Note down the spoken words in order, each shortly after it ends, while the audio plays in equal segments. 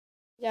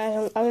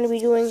Guys, I'm going to be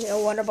doing a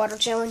water bottle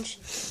challenge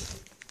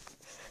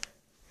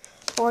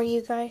for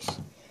you guys.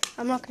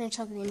 I'm not going to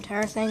chug the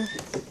entire thing,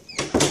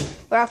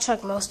 but I'll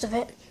chug most of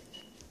it.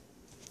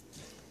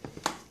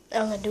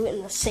 I'm going to do it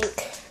in the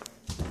sink.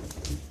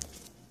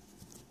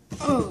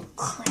 Oh,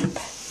 crap.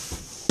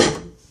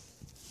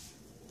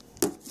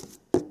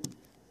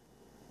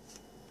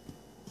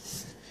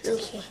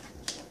 Okay.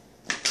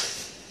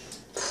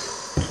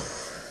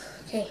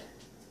 Okay.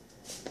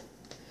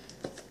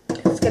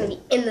 It's going to be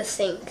in the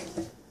sink.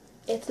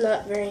 It's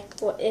not very,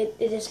 well, it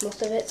is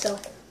most of it, so.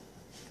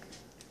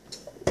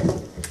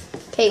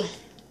 Okay.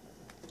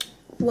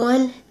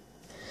 1.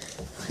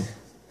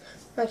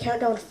 I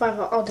count down to 5,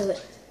 I'll do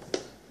it.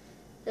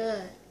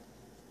 9,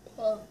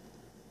 12,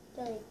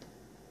 13,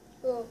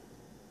 14,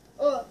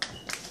 oh.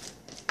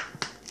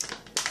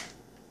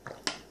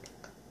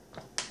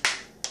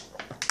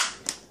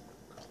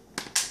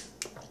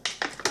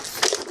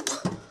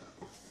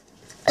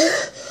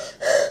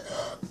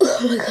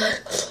 Oh my god.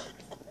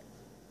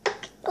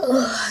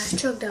 Oh, I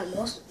choked down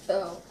most.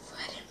 Oh,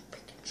 I didn't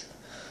pick it.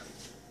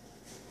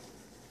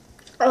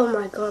 Oh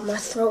my god, my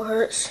throat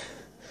hurts.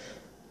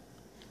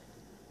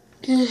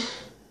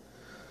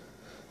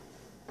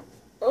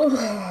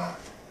 Oh.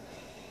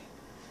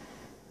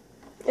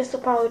 This will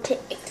probably take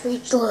 3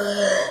 days.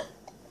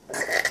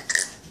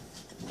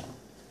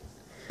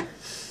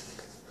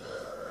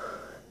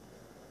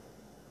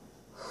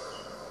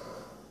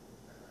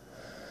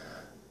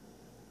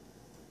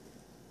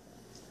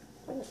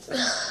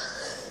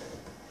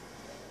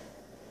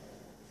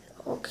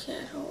 Okay,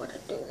 I don't want to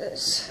do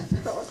this.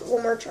 I'll do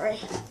one more try.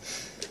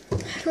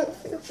 I don't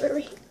feel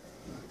very.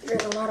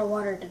 Drink a lot of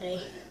water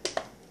today.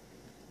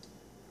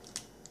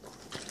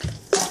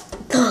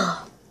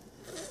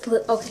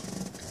 Okay.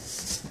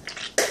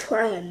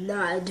 I am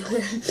not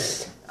doing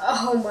it.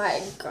 Oh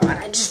my god,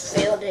 I just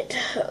failed it.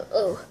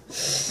 Oh.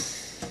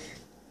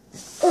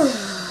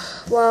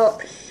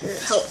 Well,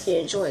 I hope you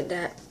enjoyed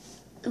that.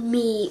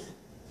 Me.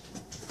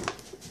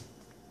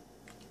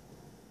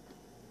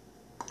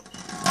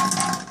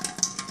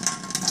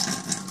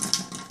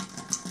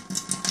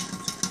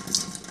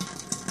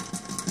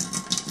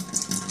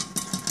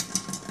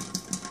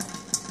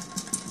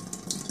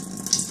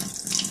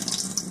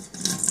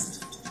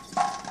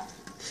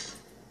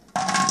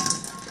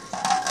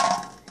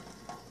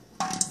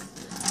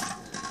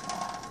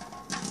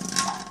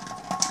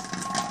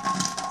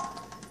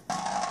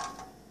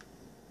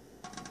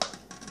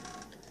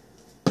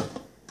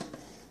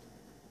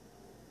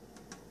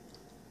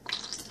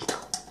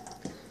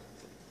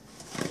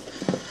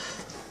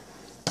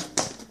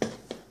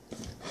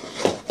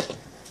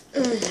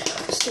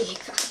 See you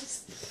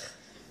guys.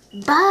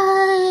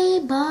 Bye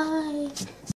bye.